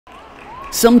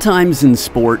Sometimes in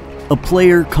sport, a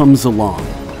player comes along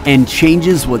and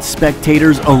changes what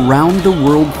spectators around the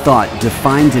world thought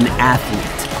defined an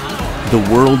athlete. The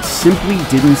world simply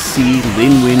didn't see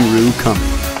Lin Yun-Ju coming.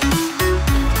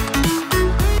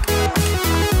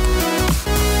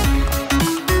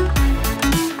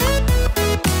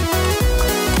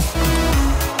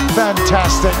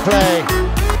 Fantastic play.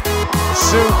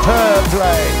 Superb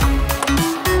play.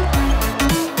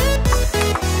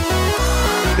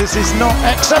 This is not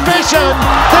exhibition.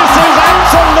 This is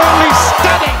absolutely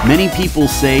stunning. Many people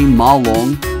say Ma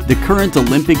Long, the current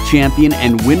Olympic champion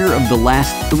and winner of the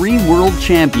last 3 world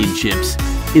championships,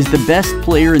 is the best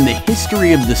player in the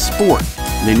history of the sport.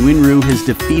 Lin Yun-Ju has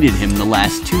defeated him the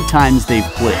last 2 times they've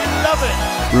played. Love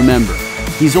it. Remember,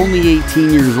 he's only 18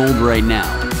 years old right now.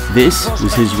 This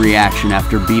was his reaction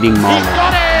after beating Ma Long.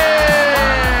 Got it!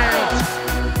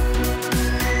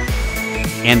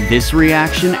 And this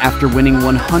reaction after winning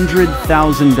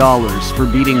 $100,000 for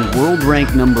beating world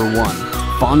rank number 1,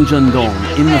 Fan Zhendong,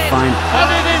 in the final.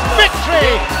 And it is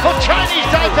victory for Chinese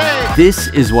Taipei. This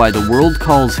is why the world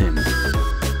calls him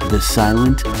the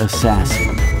Silent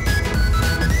Assassin.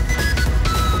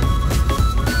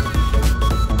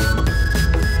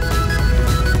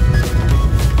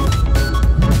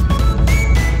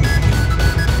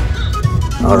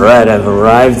 All right, I've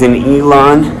arrived in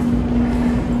Elon.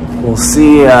 We'll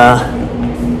see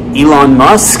Elon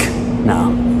Musk?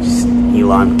 No, just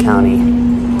Elon County,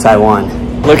 Taiwan.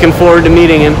 Looking forward to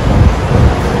meeting him.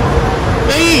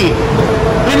 Hey!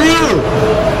 Hello!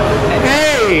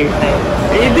 Hey!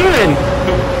 How you doing?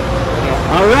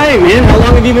 All right, man. How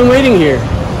long have you been waiting here?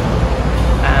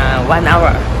 1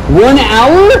 hour. 1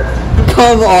 hour?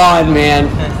 Come on, man.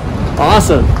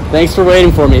 Awesome. Thanks for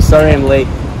waiting for me. Sorry I'm late.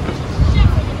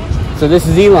 So this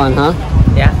is Elon, huh?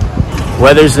 Yeah.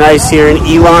 Weather's nice here in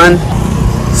Elon,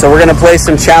 so we're gonna play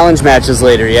some challenge matches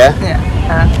later, yeah? Yeah.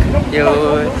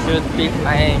 You should beat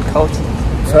my coach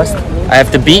first. I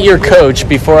have to beat your coach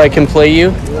before I can play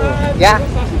you? Yeah.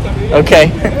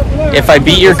 Okay. If I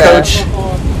beat your coach...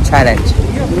 Challenge.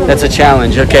 That's a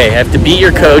challenge. Okay, I have to beat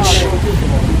your coach.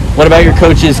 What about your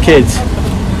coach's kids?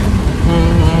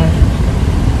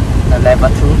 Level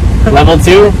 2. Level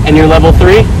 2? And you're level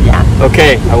 3? Yeah.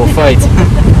 Okay, I will fight.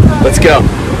 Let's go.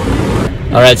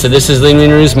 Alright, so this is Lin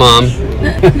Yun-Ju's mom.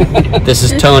 This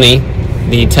is Tony,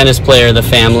 the tennis player of the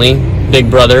family,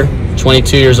 big brother,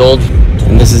 22 years old.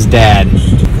 And this is Dad.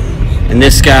 And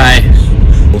this guy,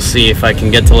 we'll see if I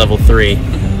can get to level 3.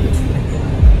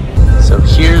 So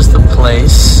here's the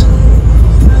place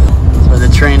where the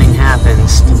training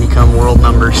happens to become world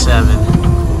number 7.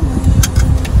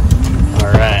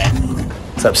 Alright,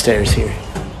 it's upstairs here.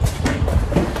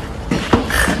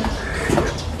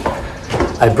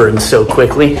 I burn so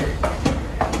quickly.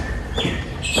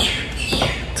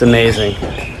 It's amazing.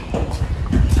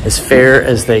 As fair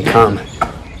as they come.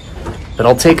 But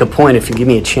I'll take a point if you give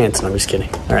me a chance, and I'm just kidding.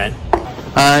 All right.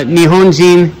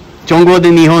 Nihonjin, Zhongguo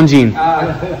de Nihonjin.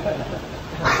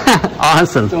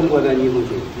 Awesome. 中国的霓虹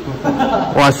景。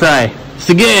哇塞，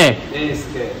すげえ。是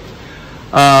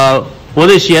的。我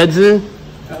的鞋子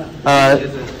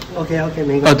OK，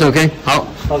 没关系。OK， 好。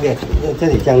OK， 这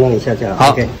里降温一下就好。好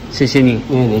OK， 谢谢你。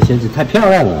因为你鞋子太漂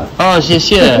亮了。哦，谢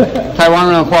谢。台湾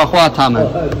人画画他们。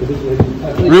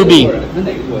Ruby。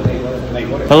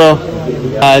Hello。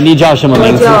你叫什么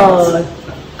名字？我叫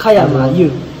开亚马玉。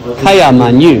开亚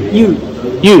马玉。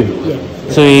玉。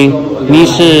所以你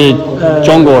是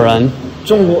中国人。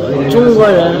中国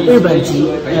人，日本籍。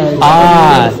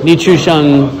啊，你去上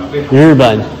日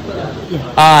本。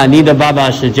啊，你的爸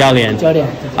爸是教练。教练。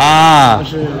啊。我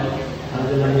是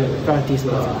practice。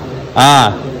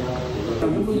啊。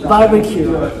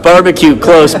Barbecue,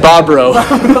 close, Bobrow.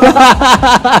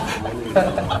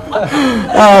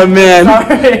 Oh man,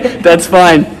 sorry. That's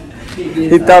fine.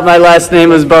 He thought my last name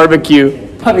was Barbecue.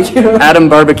 Adam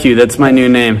Barbecue, that's my new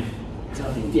name.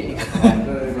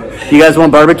 You guys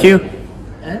want barbecue?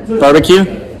 Barbecue?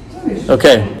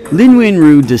 Okay. Lin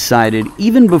Yun-Ju decided,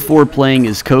 even before playing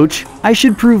his coach, I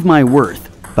should prove my worth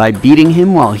by beating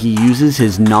him while he uses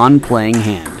his non-playing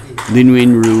hand. Lin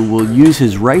Yun-Ju will use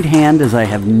his right hand as I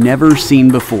have never seen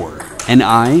before, and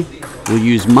I will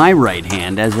use my right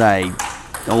hand as I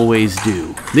always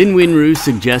do. Lin Yun-Ju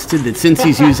suggested that since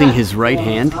he's using his right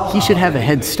hand, he should have a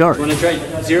head start. You want to try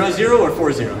 0-0 or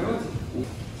 4-0?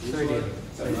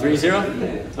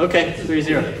 3-0? Okay,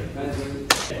 3-0.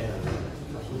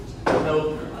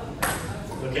 No.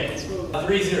 Okay,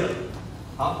 3-0.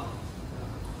 Huh?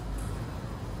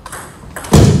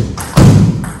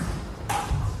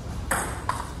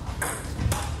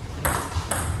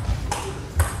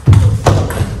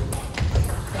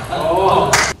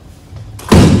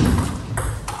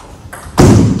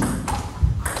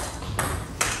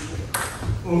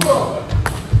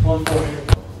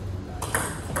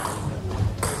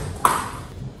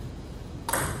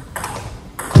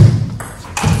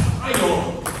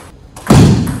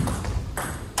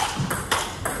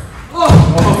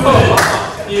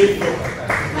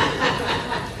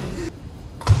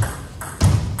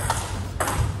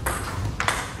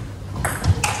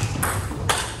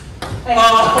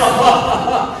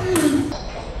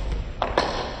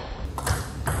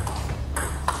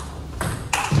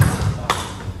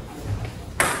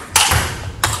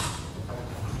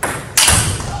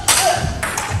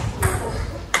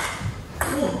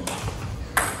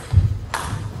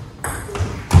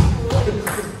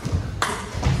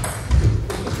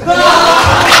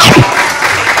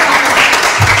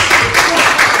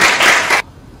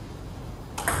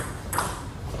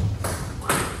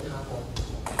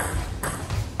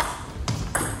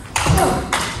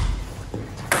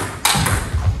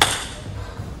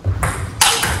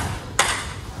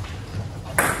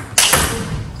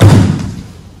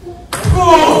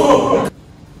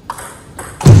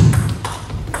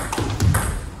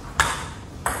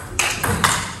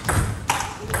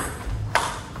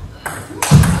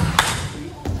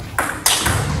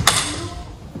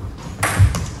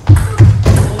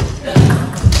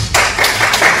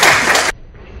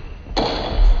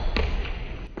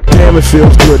 Damn, it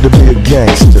feels good to be a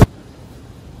gangster.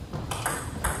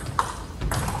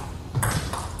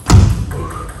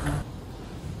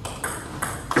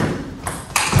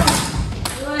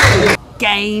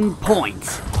 Game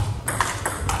point.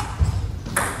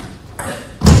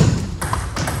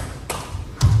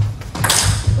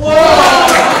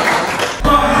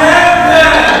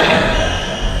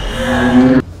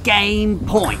 Game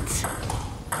point.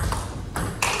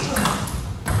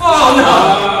 Oh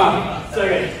no! It's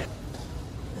okay.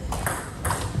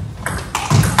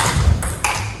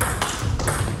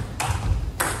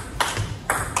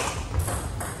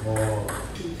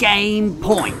 Game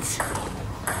point.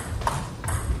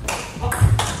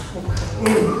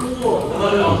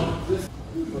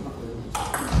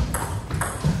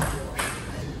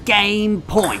 Game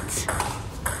point.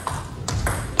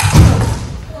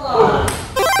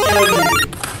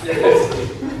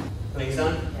 Make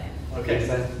son? Okay,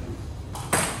 son.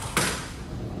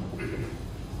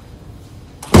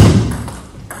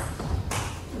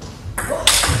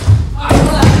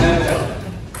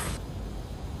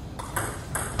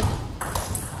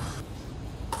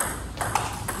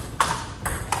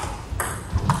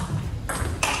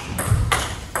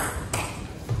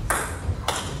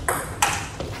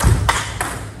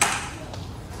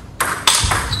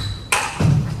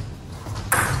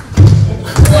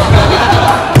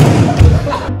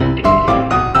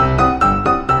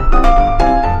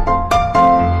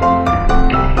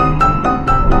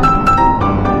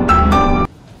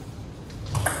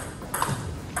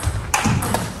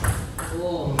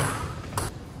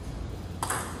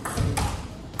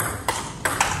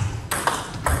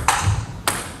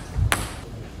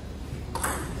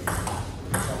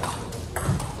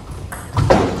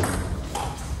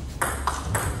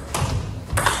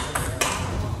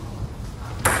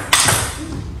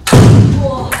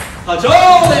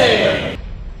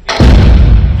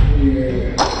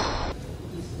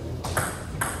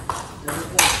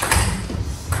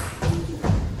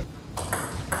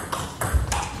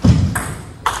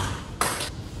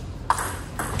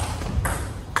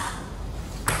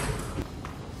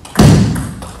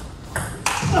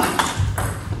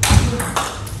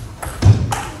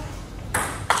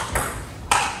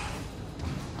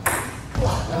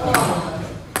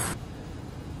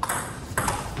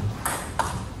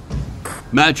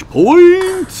 Match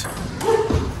point!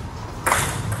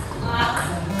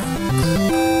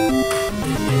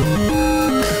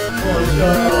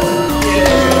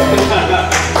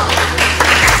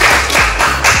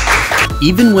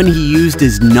 Even when he used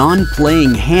his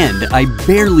non-playing hand, I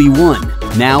barely won.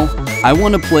 Now, I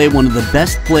want to play one of the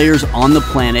best players on the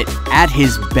planet at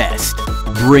his best.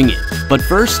 Bring it. But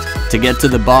first, to get to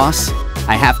the boss,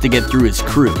 I have to get through his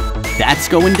crew. That's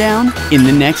going down in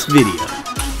the next video.